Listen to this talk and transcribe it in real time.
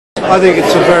I think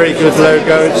it's a very good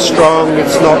logo. It's strong.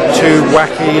 It's not too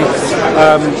wacky.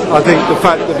 I think the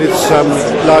fact that it's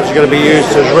largely going to be used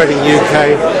as Reading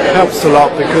UK helps a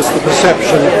lot, because the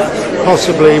perception,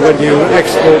 possibly when you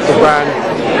export the brand,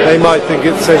 they might think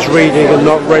it says Reading and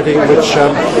not Reading, which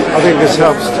I think this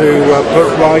helps to put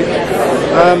right.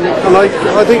 And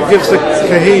I think it gives the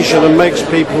cohesion and makes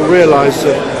people realise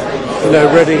that, you know,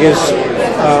 Reading is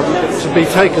to be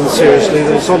taken seriously,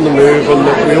 that it's on the move, and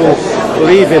that we all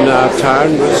believe in our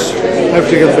town. It's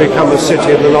hopefully going to become a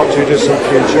city in the not too distant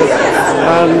future,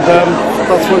 and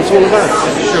that's what it's all about.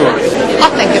 Sure. I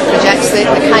think it projects the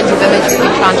kind of image that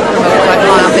we're trying to promote, about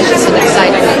how ambitious and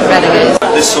exciting Reading is.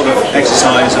 This sort of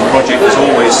exercise and project is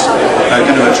always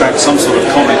going to attract some sort of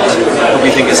comment, but we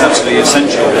think it's absolutely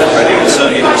essential for Reading, and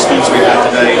certainly the response we've had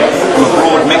today from a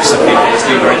broad mix of people has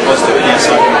been very positive, and yes,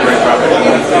 I'm very proud of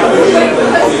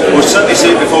it. We'll certainly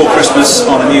see it before Christmas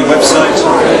on a new website.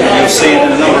 You'll see it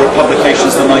in a number of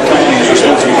publications that my company is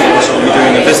responsible for. So we'll be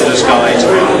doing a visitor's guide,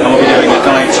 and we'll be doing a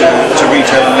guide to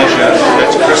retail and leisure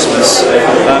to Christmas.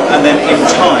 And then in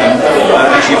time,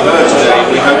 as you've heard today,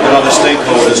 we hope that other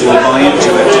stakeholders will buy into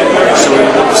it. So we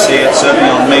want to see it certainly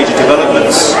on major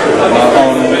developments,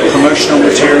 on promotional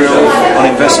material, on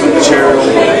investment material,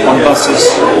 on buses,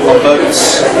 on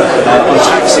boats, on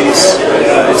taxis,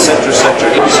 etc.,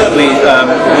 etc. Certainly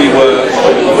we were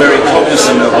very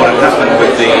cognizant of what had happened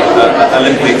with the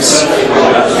Olympics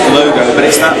logo, but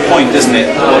it's that point, isn't it,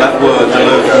 or that word, the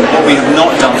logo. What we have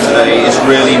not done today is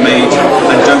really made,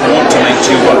 and don't want to make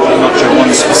too much of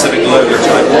one specific logo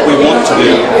type. What we want to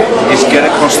do is get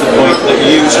across the point that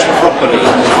used properly,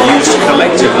 used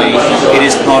collectively, it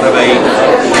is part of a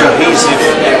cohesive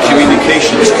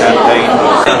communications campaign.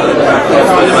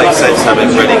 It makes sense having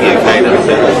Reading UK and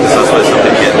everything, because that's where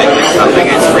something get mixed up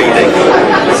against reading.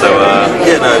 So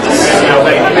yeah, no, just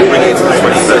bring it to the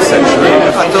 21st century.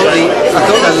 I thought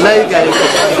the logo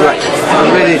was great. I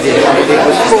really did. It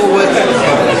was forward,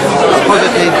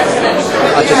 positive.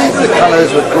 The colours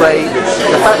were great.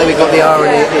 The fact that we got the R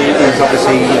in it is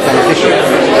obviously beneficial.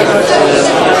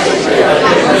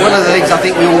 One of the things I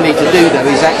think we all need to do, though,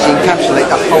 is actually encapsulate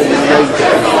the whole logo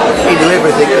into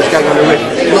everything that's going on already,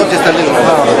 not just a little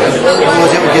part of it.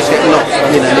 Otherwise, it will just get lost.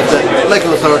 You know, if the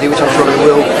local authority, which I'm sure it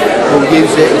will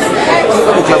use it, the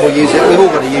football club will use it. We've all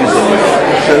got to use it.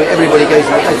 So everybody goes.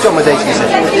 As John Madejski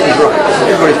said, he's right.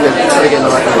 Everybody's got to get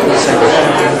the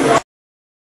right.